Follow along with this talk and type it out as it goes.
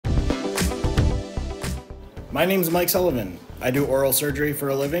My name's Mike Sullivan. I do oral surgery for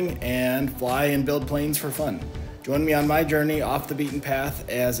a living and fly and build planes for fun. Join me on my journey off the beaten path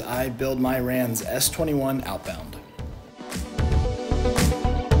as I build my Rans S-21 Outbound.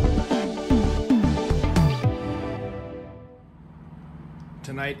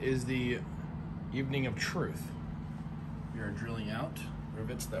 Tonight is the evening of truth. We are drilling out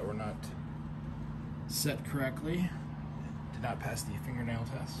rivets that were not set correctly, did not pass the fingernail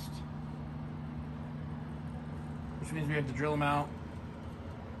test, which means we have to drill them out,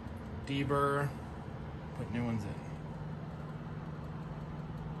 deburr, put new ones in.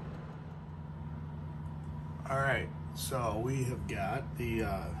 All right, so we have got the,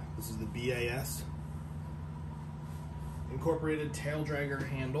 this is the BAS incorporated tail dragger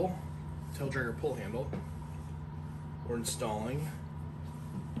handle, tail dragger pull handle we're installing.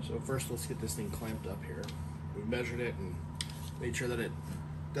 So first let's get this thing clamped up here. We measured it and made sure that it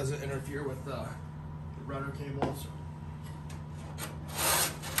doesn't interfere with the rudder cables.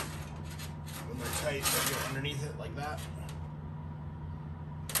 When they're tight, they go underneath it like that.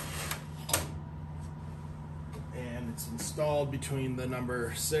 And it's installed between the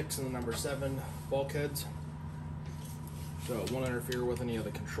number 6 and the number 7 bulkheads. So it won't interfere with any of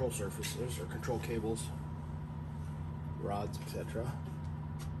the control surfaces or control cables, rods, etc.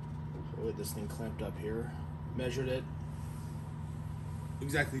 So we had this thing clamped up here, measured it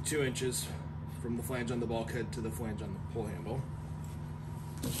exactly 2 inches from the flange on the bulkhead to the flange on the pull handle.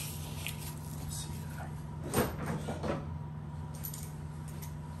 Let's see here.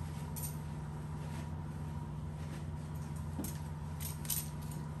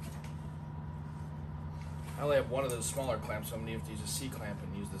 I only have one of those smaller clamps, so I'm going to have to use a C-clamp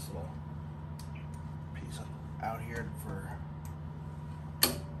and use this little piece out here for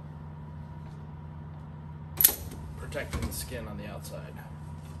protecting the skin on the outside.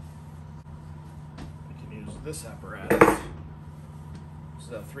 We can use this apparatus. This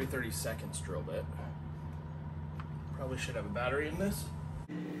is a 3/32 drill bit. Probably should have a battery in this.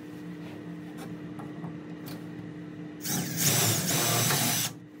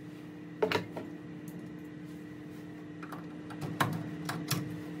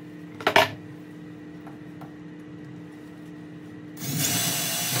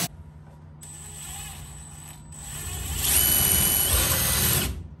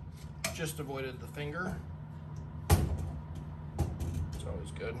 Just avoided the finger. It's always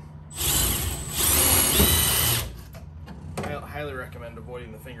good. I highly recommend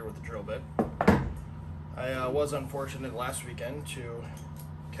avoiding the finger with the drill bit. I was unfortunate last weekend to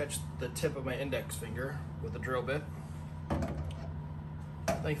catch the tip of my index finger with the drill bit.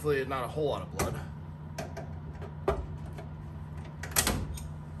 Thankfully, not a whole lot of blood.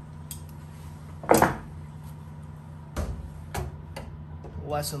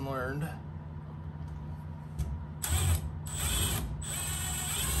 Lesson learned.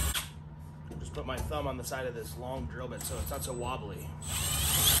 Just put my thumb on the side of this long drill bit so it's not so wobbly.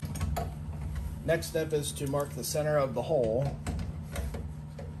 Next step is to mark the center of the hole.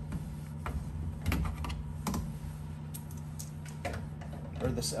 Or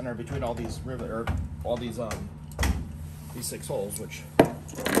the center between all these these 6 holes, which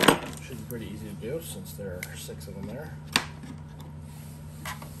should be pretty easy to do since there are 6 of them there.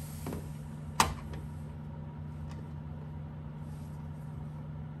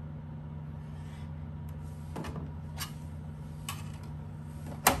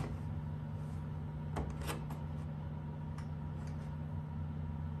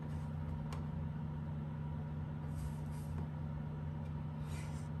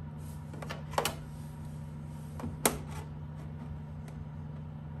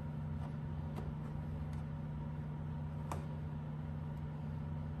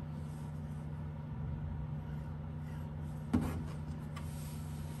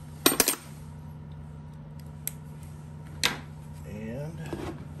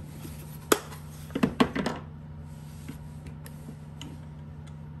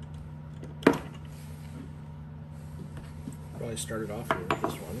 Probably started off here with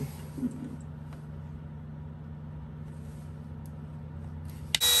this one.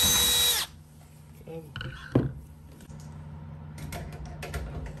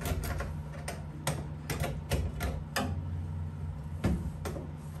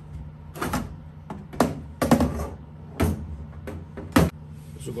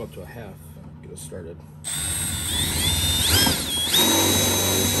 This will go up to a half, get us started.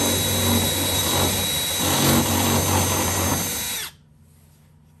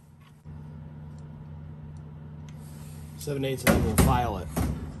 7/8, and then we'll file it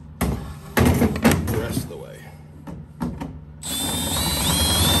the rest of the way.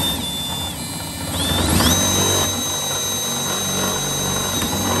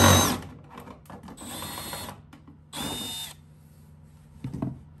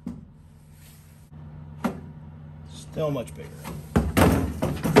 So much bigger.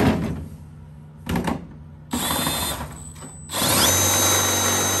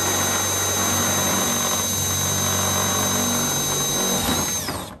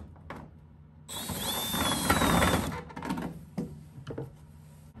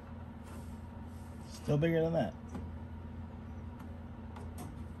 Still bigger than that.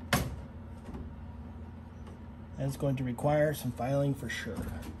 And it's going to require some filing for sure.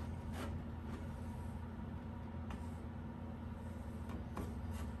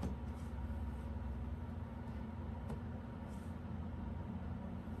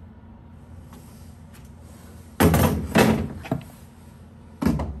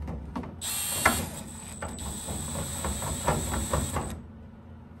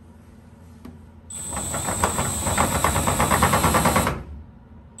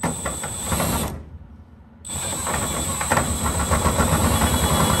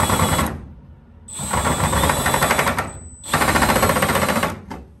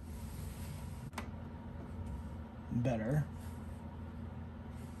 Better.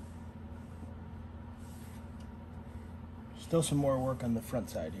 Still some more work on the front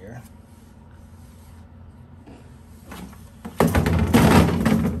side here.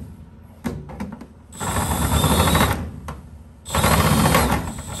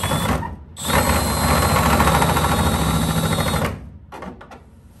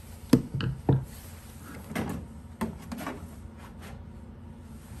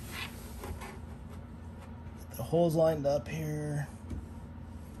 Holes lined up here.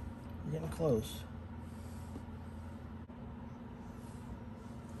 We're getting close.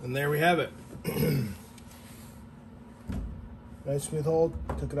 And there we have it. Nice smooth hole.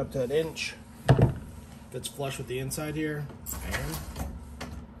 Took it up to 1 inch. Fits flush with the inside here. And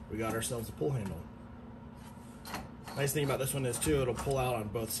we got ourselves a pull handle. Nice thing about this one is too, it'll pull out on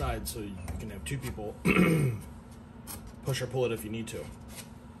both sides, so you can have 2 people push or pull it if you need to.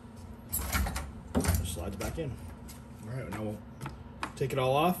 Slides back in. All right, now we'll take it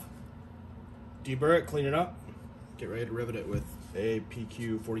all off, deburr it, clean it up, get ready to rivet it with a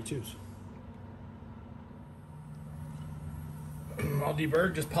PQ42s. All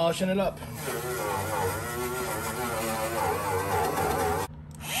deburred, just polishing it up.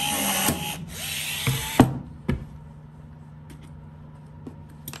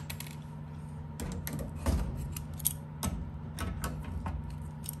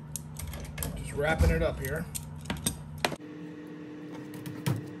 Just wrapping it up here.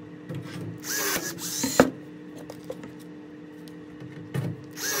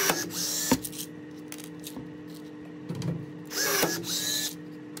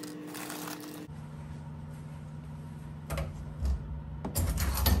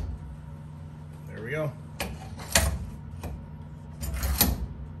 There we go.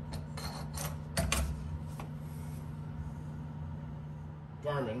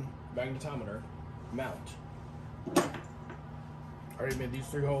 Garmin Magnetometer mount. Already made these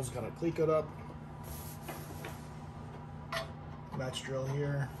 3 holes, got a cleat up. Match drill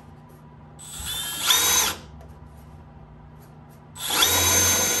here.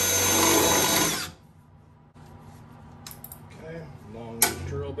 Okay, long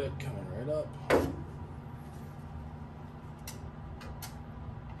drill bit coming right up.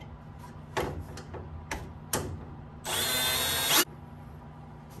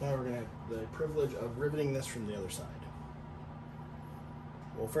 Now we're going to have the privilege of riveting this from the other side.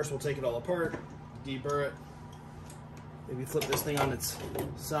 Well, first we'll take it all apart, deburr it, maybe flip this thing on its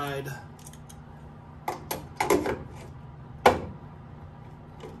side.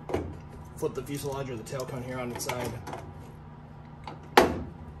 Flip the fuselage or the tail cone here on its side.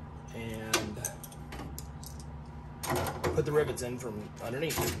 And put the rivets in from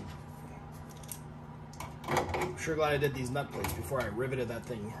underneath. I'm sure glad I did these nut plates before I riveted that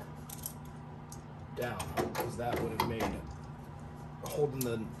thing down, because that would have made holding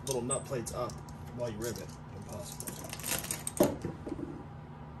the little nut plates up while you rivet impossible.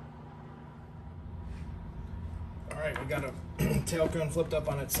 Alright, we got a tail cone flipped up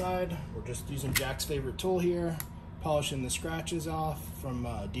on its side. We're just using Jack's favorite tool here, polishing the scratches off from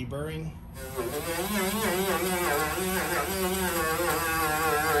deburring.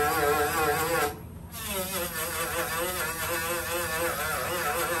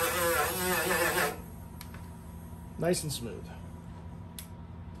 Nice and smooth.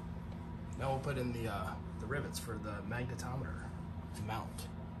 Now we'll put in the rivets for the magnetometer mount.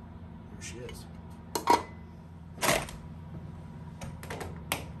 Here she is.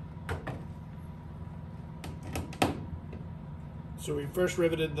 So we first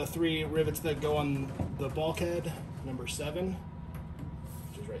riveted the 3 rivets that go on the bulkhead, number 7,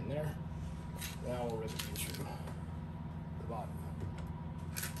 which is right in there. Now we'll rivet these through. bottom.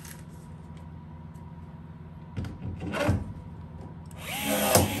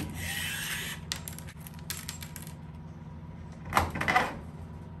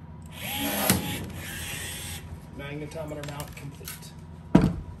 Magnetometer mount complete.